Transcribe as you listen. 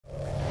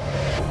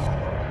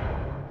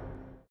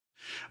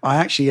I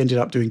actually ended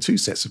up doing two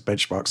sets of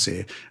benchmarks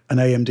here, an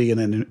AMD and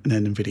an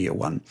NVIDIA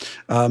one.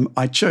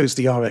 I chose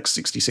the RX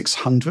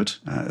 6600.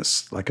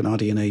 It's like an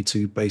RDNA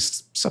 2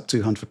 based sub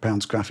 £200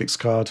 graphics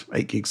card,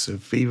 8 gigs of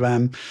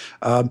VRAM.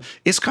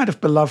 It's kind of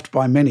beloved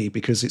by many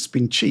because it's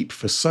been cheap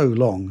for so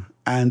long.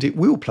 And it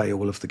will play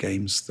all of the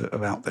games that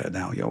are out there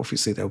now. Yeah,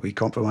 obviously, there'll be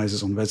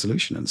compromises on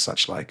resolution and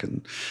such like,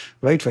 and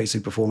ray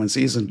tracing performance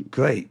isn't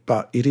great,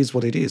 but it is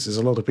what it is. There's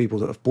a lot of people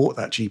that have bought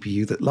that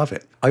GPU that love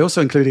it. I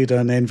also included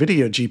an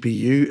NVIDIA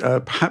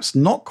GPU, perhaps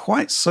not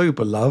quite so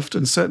beloved,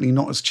 and certainly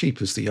not as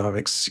cheap as the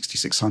RX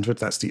 6600.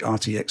 That's the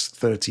RTX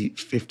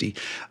 3050.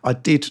 I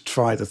did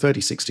try the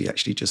 3060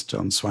 actually just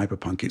on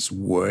Cyberpunk. It's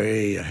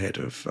way ahead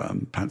of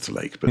Panther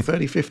Lake, but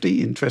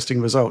 3050,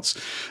 interesting results.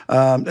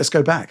 Let's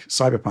go back.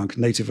 Cyberpunk,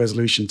 native resolution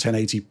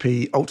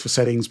 1080p, ultra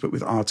settings, but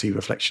with RT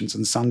reflections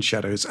and sun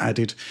shadows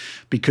added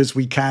because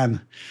we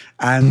can.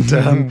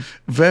 And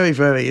very,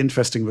 very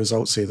interesting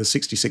results here. The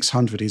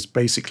 6600 is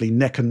basically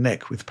neck and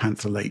neck with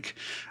Panther Lake.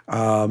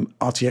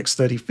 RTX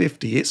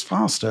 3050, it's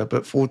faster,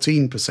 but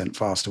 14%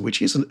 faster,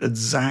 which isn't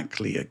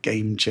exactly a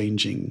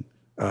game-changing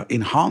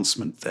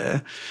enhancement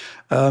there.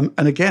 And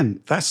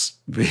again, that's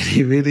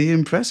really, really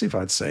impressive,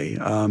 I'd say.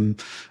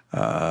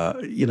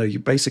 You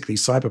basically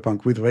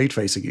Cyberpunk with ray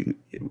tracing,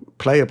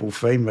 playable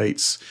frame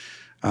rates,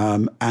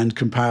 and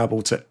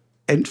comparable to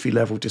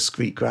entry-level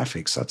discrete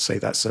graphics. I'd say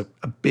that's a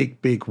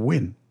big, big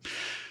win.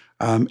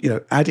 Add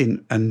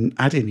in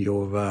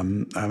your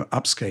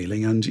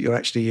upscaling, and you're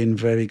actually in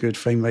very good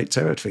frame rate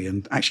territory.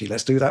 And actually,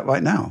 let's do that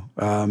right now,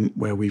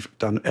 where we've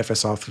done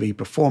FSR3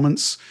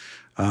 performance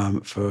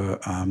for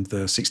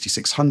the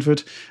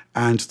 6600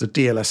 and the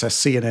DLSS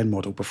CNN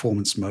model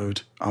performance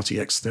mode,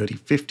 RTX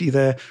 3050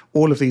 there.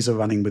 All of these are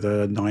running with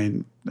a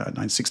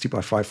 960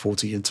 by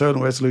 540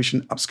 internal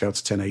resolution,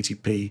 upscaled to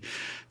 1080p.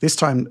 This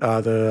time,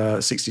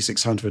 the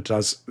 6600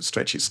 does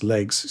stretch its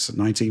legs. It's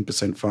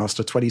 19%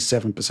 faster,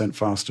 27%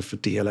 faster for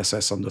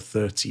DLSS on the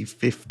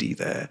 3050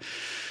 there.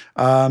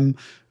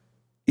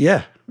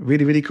 Yeah,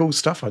 really, really cool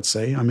stuff, I'd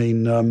say. I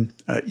mean,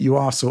 you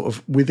are sort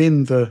of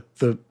within the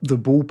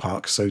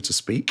ballpark, so to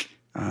speak,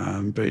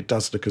 but it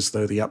does look as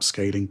though the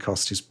upscaling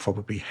cost is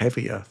probably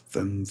heavier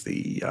than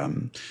the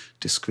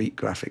discrete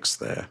graphics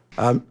there.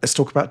 Let's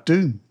talk about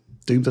Doom.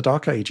 Doom the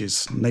Dark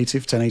Ages,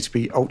 native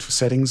 1080p ultra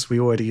settings. We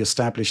already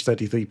established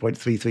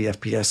 33.33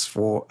 FPS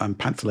for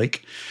Panther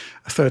Lake,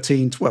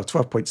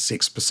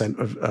 12.6%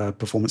 of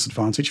performance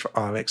advantage for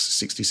RX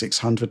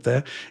 6600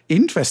 there.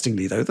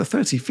 Interestingly, though, the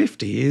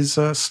 3050 is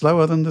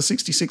slower than the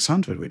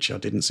 6600, which I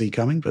didn't see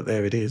coming, but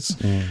there it is.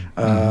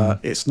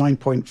 It's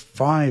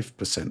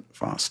 9.5%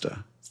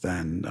 faster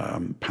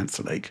than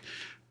Panther Lake.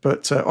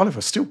 But Oliver,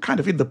 still kind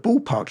of in the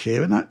ballpark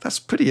here, and that's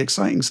pretty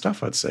exciting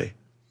stuff, I'd say.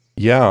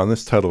 Yeah, on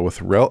this title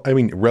with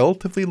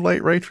relatively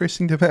light ray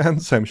tracing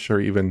demands, I'm sure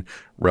even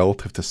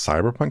relative to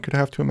Cyberpunk could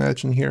have to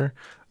imagine here.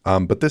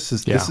 But this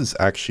is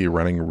actually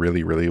running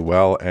really, really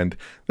well. And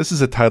this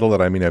is a title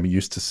that I'm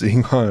used to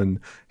seeing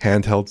on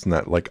handhelds in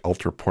that like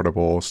ultra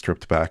portable,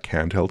 stripped back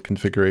handheld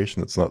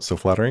configuration that's not so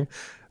flattering.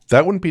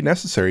 That wouldn't be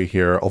necessary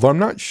here, although I'm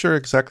not sure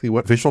exactly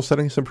what visual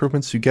settings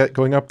improvements you get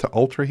going up to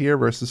ultra here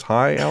versus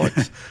high,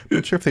 Alex. I'm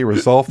not sure if they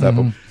resolved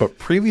that, but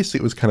previously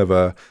it was kind of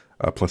a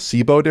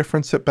placebo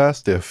difference at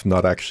best, if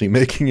not actually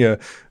making a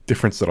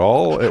difference at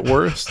all at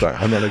worst.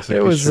 I'm not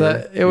exactly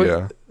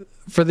sure.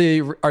 For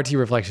the RT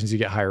reflections, you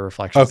get higher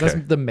reflections. Okay.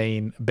 That's the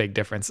main big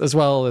difference, as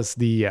well as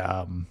the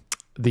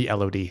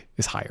LOD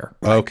is higher.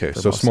 Right? Okay,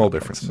 so small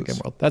differences. In the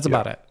game world. That's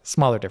about it.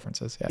 Smaller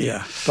differences.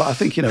 Yeah, but I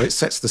think it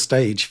sets the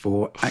stage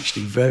for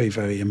actually very,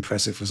 very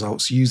impressive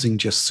results using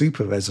just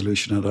super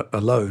resolution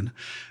alone,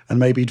 and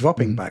maybe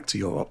dropping back to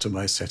your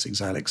optimized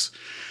settings, Alex.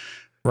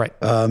 Right.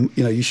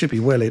 You should be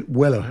well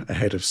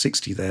ahead of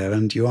 60 there,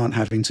 and you aren't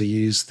having to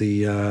use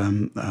the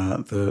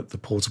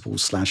portable /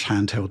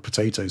 handheld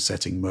potato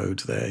setting mode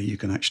there. You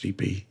can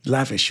actually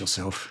lavish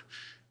yourself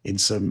in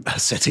some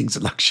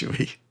settings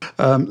luxury.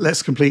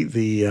 Let's complete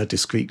the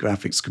discrete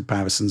graphics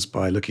comparisons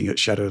by looking at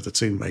Shadow of the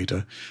Tomb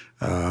Raider.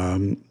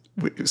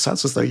 It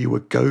sounds as though you were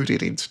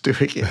goaded into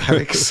doing it,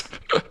 Alex.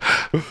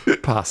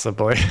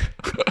 Possibly.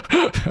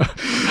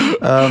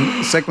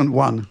 Segment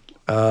 1.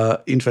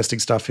 Interesting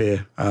stuff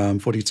here,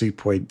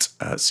 42.64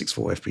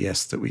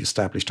 FPS that we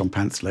established on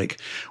Panther Lake.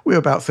 We're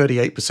about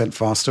 38%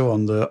 faster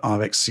on the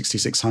RX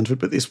 6600,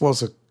 but this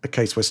was a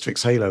case where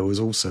Strix Halo was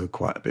also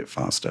quite a bit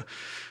faster.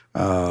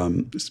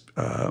 And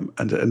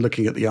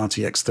looking at the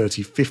RTX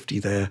 3050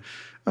 there,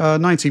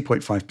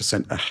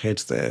 19.5% ahead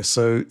there.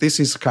 So this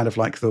is kind of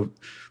like the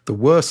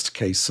worst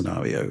case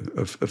scenario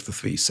of the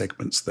three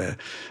segments there.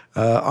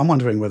 I'm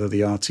wondering whether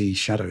the RT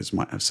shadows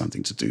might have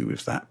something to do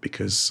with that,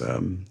 because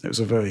it was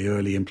a very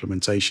early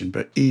implementation.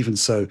 But even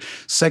so,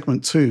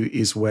 segment 2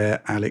 is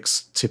where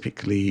Alex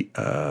typically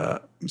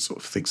sort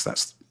of thinks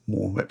that's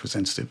more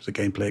representative of the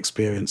gameplay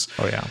experience.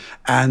 Oh, yeah.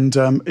 And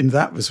in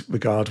that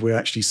regard, we're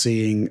actually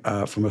seeing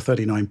from a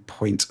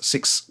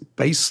 39.6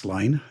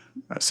 baseline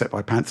set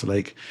by Panther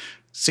Lake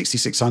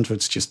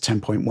 6600's just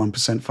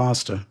 10.1%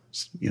 faster.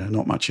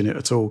 Not much in it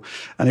at all.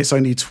 And it's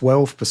only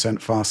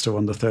 12% faster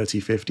on the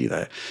 3050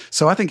 there.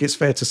 So I think it's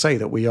fair to say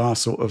that we are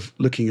sort of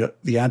looking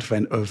at the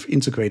advent of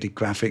integrated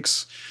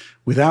graphics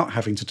without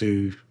having to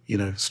do,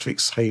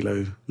 Strix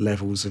Halo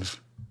levels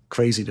of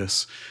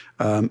craziness,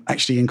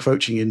 actually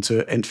encroaching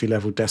into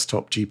entry-level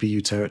desktop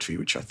GPU territory,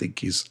 which I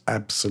think is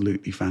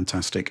absolutely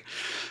fantastic.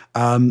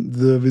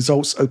 The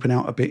results open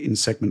out a bit in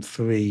segment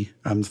 3,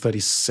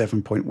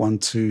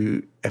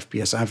 37.12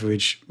 FPS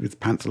average with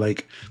Panther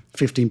Lake,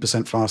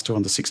 15% faster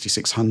on the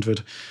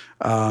 6600.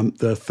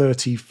 The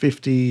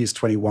 3050 is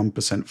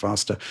 21%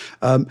 faster.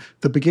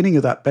 The beginning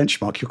of that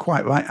benchmark, you're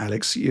quite right,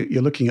 Alex.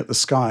 You're looking at the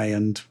sky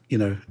and,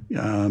 you're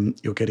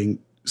getting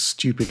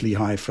stupidly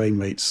high frame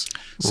rates.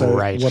 So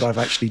what I've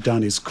actually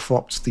done is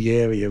cropped the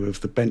area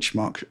of the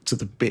benchmark to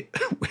the bit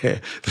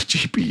where the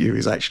GPU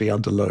is actually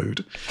under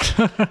load.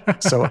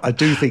 So I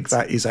do think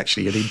that is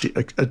actually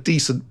a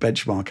decent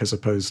benchmark as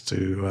opposed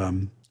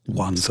to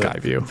one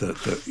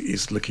that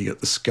is looking at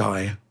the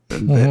sky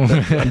and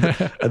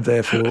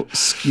therefore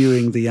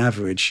skewing the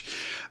average.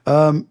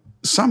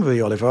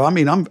 Summary, Oliver. I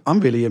mean, I'm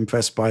really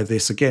impressed by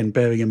this. Again,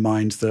 bearing in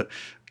mind that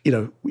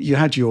you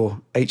had your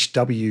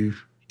HW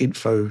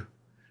info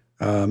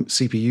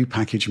CPU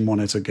package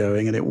monitor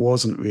going, and it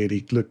wasn't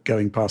really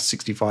going past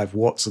 65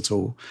 watts at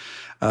all.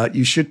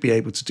 You should be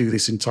able to do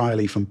this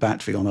entirely from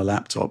battery on a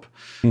laptop.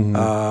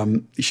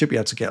 You should be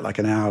able to get like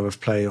an hour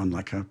of play on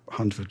like a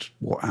 100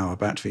 watt hour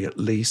battery at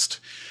least.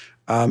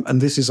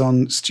 And this is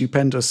on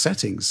stupendous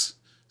settings.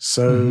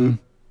 So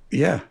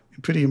yeah,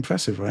 pretty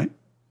impressive, right?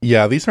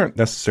 Yeah, these aren't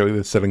necessarily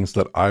the settings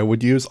that I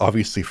would use.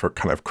 Obviously, for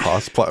kind of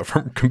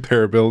cross-platform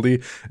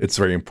comparability, it's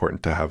very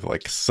important to have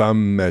like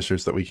some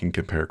measures that we can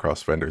compare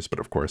across vendors. But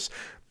of course,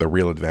 the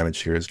real advantage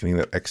here is getting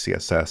that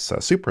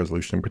XeSS super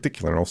resolution in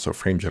particular, and also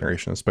frame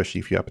generation, especially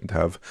if you happen to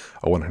have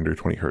a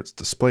 120 hertz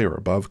display or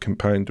above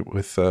combined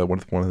with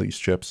one of these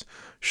chips,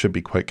 should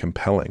be quite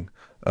compelling.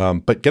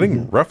 But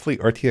getting roughly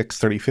RTX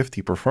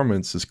 3050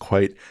 performance is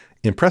quite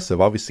impressive.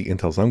 Obviously,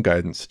 Intel's own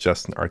guidance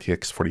suggests an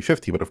RTX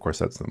 4050, but of course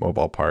that's the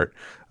mobile part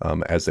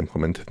as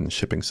implemented in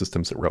shipping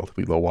systems at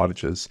relatively low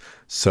wattages.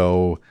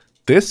 So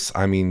this,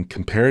 I mean,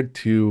 compared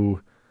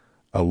to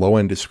a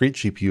low-end discrete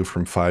GPU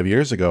from 5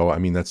 years ago, I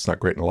mean, that's not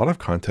great in a lot of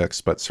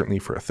contexts, but certainly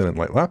for a thin and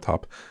light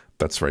laptop,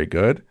 that's very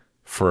good.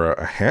 For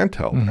a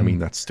handheld, I mean,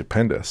 that's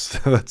stupendous.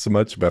 That's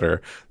much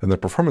better than the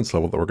performance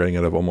level that we're getting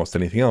out of almost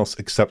anything else,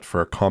 except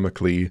for a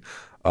comically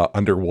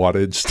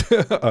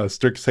under-wattage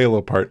Strix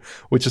Halo part,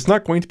 which is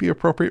not going to be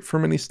appropriate for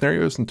many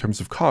scenarios in terms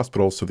of cost,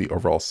 but also the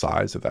overall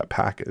size of that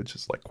package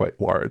is like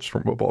quite large for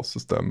a mobile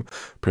system,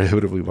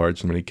 prohibitively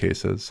large in many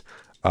cases.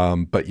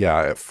 But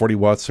yeah, at 40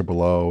 watts or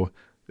below,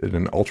 in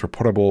an ultra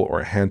portable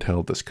or a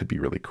handheld, this could be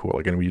really cool.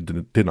 Again, we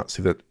did not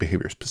see that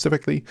behavior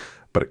specifically,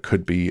 but it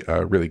could be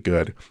really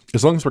good.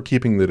 As long as we're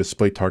keeping the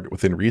display target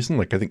within reason,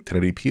 like I think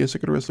 1080p is a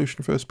good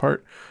resolution for this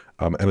part.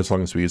 And as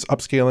long as we use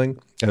upscaling,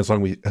 and as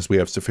long as we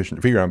have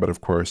sufficient VRAM, but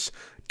of course,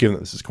 given that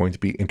this is going to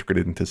be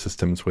integrated into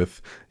systems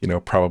with,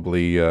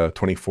 probably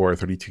 24 or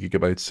 32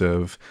 gigabytes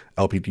of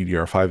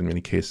LPDDR5 in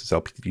many cases,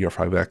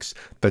 LPDDR5X,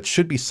 that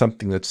should be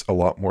something that's a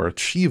lot more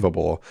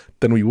achievable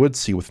than we would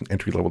see with an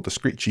entry-level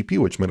discrete GPU,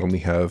 which might only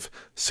have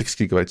 6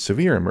 gigabytes of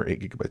VRAM or 8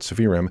 gigabytes of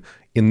VRAM.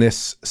 In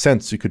this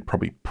sense, you could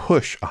probably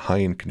push a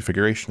high-end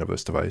configuration of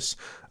this device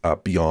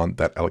beyond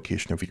that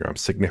allocation of VRAM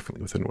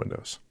significantly within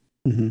Windows.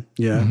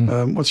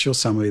 Yeah. What's your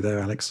summary there,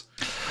 Alex?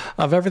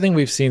 Of everything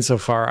we've seen so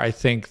far, I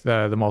think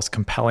the most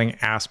compelling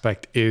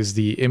aspect is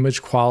the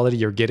image quality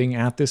you're getting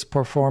at this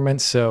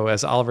performance. So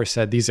as Oliver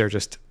said, these are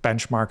just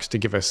benchmarks to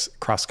give us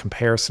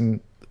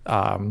cross-comparison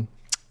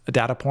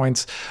data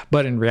points.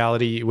 But in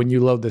reality, when you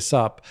load this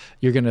up,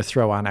 you're going to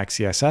throw on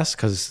XeSS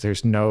because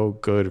there's no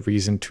good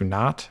reason to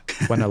not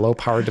when a low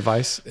power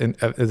device in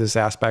this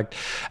aspect.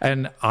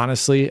 And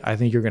honestly, I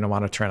think you're going to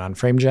want to turn on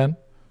frame gen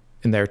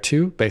in there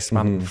too, based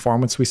on the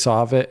performance we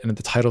saw of it and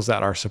the titles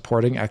that are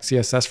supporting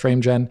XeSS frame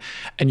gen.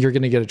 And you're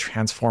going to get a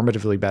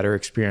transformatively better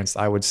experience,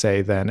 I would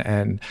say,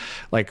 than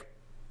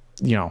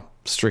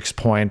Strix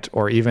Point,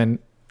 or even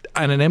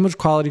on an image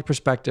quality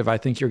perspective, I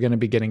think you're going to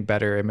be getting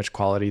better image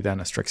quality than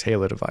a Strix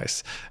Halo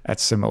device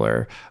at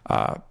similar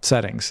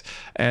settings.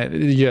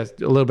 And you have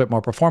a little bit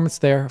more performance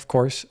there, of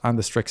course, on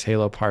the Strix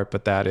Halo part,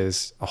 but that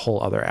is a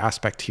whole other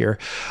aspect here.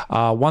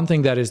 One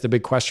thing that is the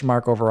big question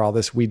mark over all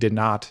this, we did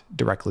not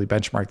directly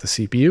benchmark the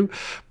CPU,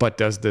 but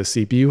does the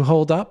CPU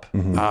hold up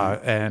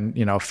and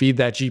feed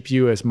that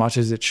GPU as much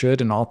as it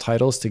should in all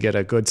titles to get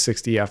a good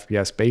 60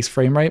 FPS base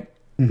frame rate?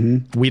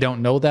 We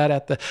don't know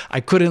that I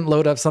couldn't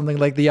load up something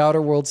like the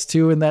Outer Worlds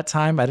 2 in that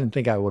time. I didn't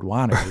think I would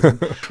want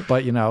to,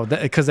 but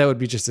because that would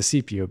be just a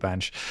CPU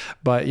bench.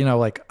 But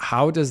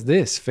how does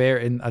this fare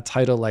in a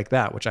title like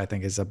that, which I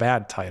think is a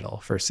bad title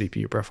for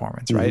CPU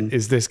performance, right?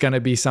 Is this going to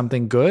be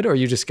something good, or are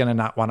you just going to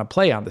not want to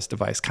play on this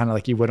device? Kind of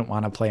like you wouldn't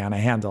want to play on a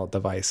handheld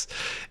device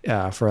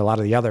for a lot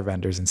of the other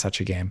vendors in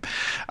such a game.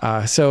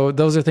 So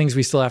those are things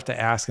we still have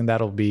to ask, and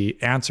that'll be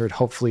answered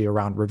hopefully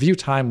around review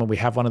time when we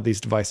have one of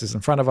these devices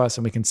in front of us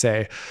and we can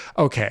say,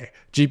 okay,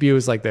 GPU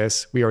is like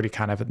this. We already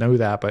kind of know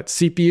that, but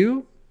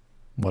CPU,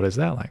 what is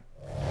that like?